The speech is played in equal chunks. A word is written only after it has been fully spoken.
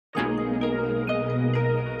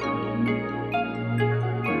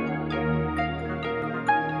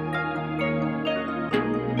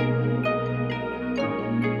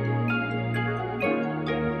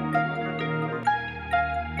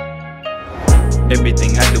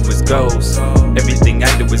Everything I do is goals. Everything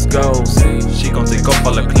I do is goals. She gon' take off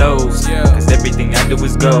all her clothes, cause everything I do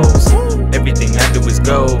is goals. Everything I do is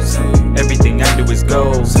goals. Everything I do is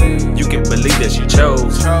goals. You can believe that she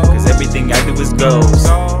chose, cause everything I do is goals.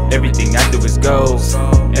 Everything I do is goals.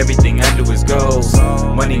 Everything I do is goals.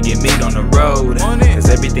 Money get made on the road, cause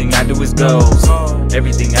everything I do is goals.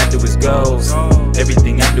 Everything I do is goals.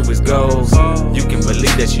 Everything I do is goals. You can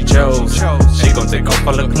believe that she chose. She gon' take off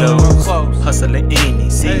all her clothes. Hustling any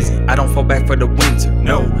season, I don't fall back for the winter.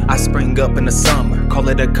 No, I spring up in the summer. Call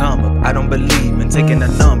it a come up. I don't believe in taking a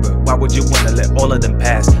number. Why would you wanna let all of them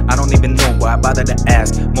pass? I don't even know why I bother to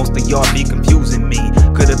ask. Most of y'all be confusing me.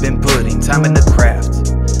 Could've been putting time in the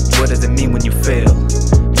craft. What does it mean when you fail?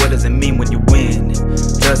 What does it mean when you win?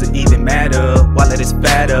 Does it even matter? Wallet is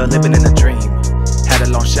fatter, living in a dream. Had a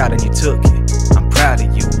long shot and you took it. I'm proud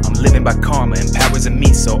of you. I'm living by karma and powers in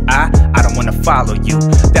me, so I don't wanna follow you.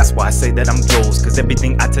 That's why I say that I'm goals, cause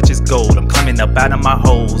everything I touch is gold. I'm climbing up out of my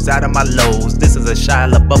holes, out of my lows. This is a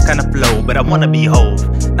Shia LaBeouf kind of flow, but I wanna be Hov.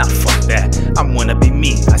 Nah, fuck that, I wanna be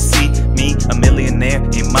me. I see me, a millionaire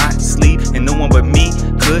in my sleep, and no one but me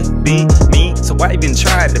could be me. So why even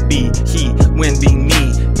try to be he when being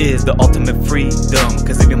me is the ultimate freedom?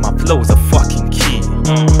 Cause even my flow is a fucking key.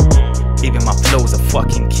 Even my flow is a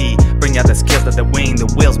fucking key. Bring out the skills that they're weighing the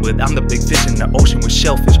whales with. I'm the big fish in the ocean with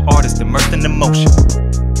shellfish artists immersed in emotion.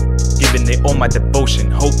 Giving it all my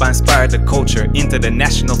devotion. Hope I inspire the culture into the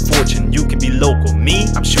national fortune. You can be local, me,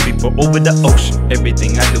 I'm shooting for over the ocean.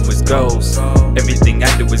 Everything I do is goals. Everything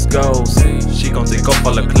I do is goals. She gon' take off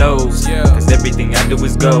all her clothes, cause everything I do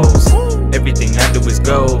is goals. Everything I do is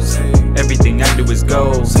goals. Everything I do is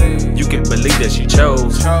goals. You can believe that she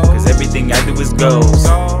chose, cause everything I do is goals.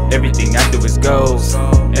 Everything I do is goals.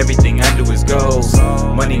 Everything I do is goals.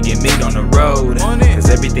 Money get made on the road, cause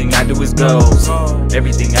everything I do is goals.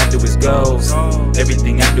 Everything I do is goals.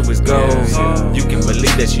 Everything I do is goals. You can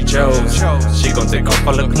believe that she chose. She gon' take off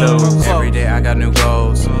all her clothes. Every day I got new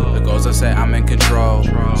goals. The goals I set, I'm in control.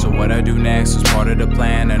 So what I do next is part of the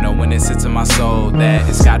plan. I know when it sits in my soul that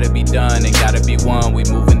it's gotta be done and gotta be won. We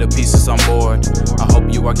moving the pieces on board. I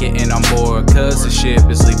hope you are getting on board, cause the ship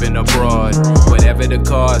is leaving abroad. Whatever the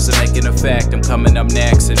cause to make an effect, I'm coming up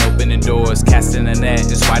next and opening doors, casting a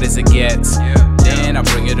net as wide as it gets. Then I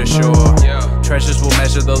bring it ashore. Treasures will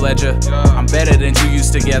measure the ledger. I'm better than two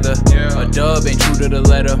used together. A dub ain't true to the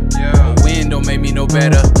letter. A win don't make me no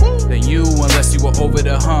better than you unless you were over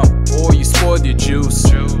the hump or you spoiled your juice.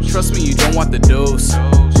 Trust me, you don't want the deuce.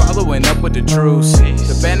 Following up with the truce.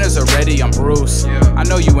 The banners are ready, I'm Bruce. I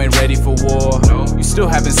know you ain't ready for war. You still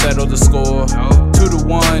haven't settled the score.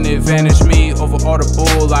 2-1 advantage me over all the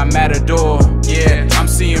bull. I'm matador. Yeah, I'm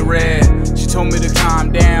seeing red. She told me to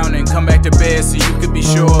calm down and come back to bed so you could be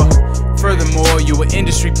sure. Furthermore, you an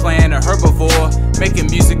industry plan, a herbivore.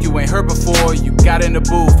 Making music you ain't heard before. You got in the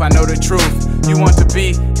booth, I know the truth. You want to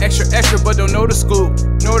be extra, but don't know the scoop.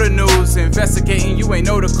 Know the news, investigating, you ain't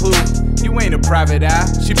know the clue. You ain't a private eye.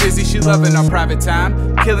 She busy, she loving our private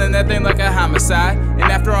time. Killing that thing like a homicide. And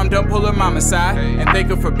after I'm done, pull her mama aside and thank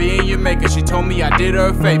her for being your maker. She told me I did her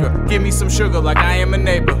a favor. Give me some sugar like I am a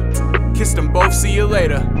neighbor. Kissed them both, see you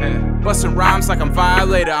later. Bustin' rhymes like I'm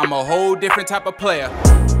Violator. I'm a whole different type of player.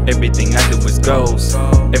 Everything I do is goals.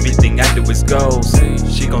 Everything I do is goals.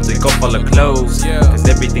 She gon' take off all her clothes, cause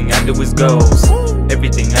everything I do is goals.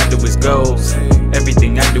 Everything I do is goals.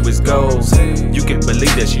 Everything I do is goals. You can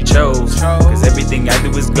believe that she chose, cause everything I do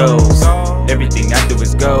is goals. Everything I do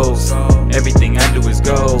is goals. Everything I do is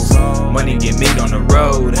goals. Money get made on the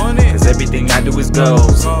road, cause everything I do is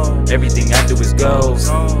goals. Everything I do is goals.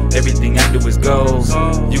 Everything I do is goals.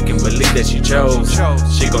 You can believe that she chose.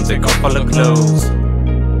 She gon' take off all her clothes.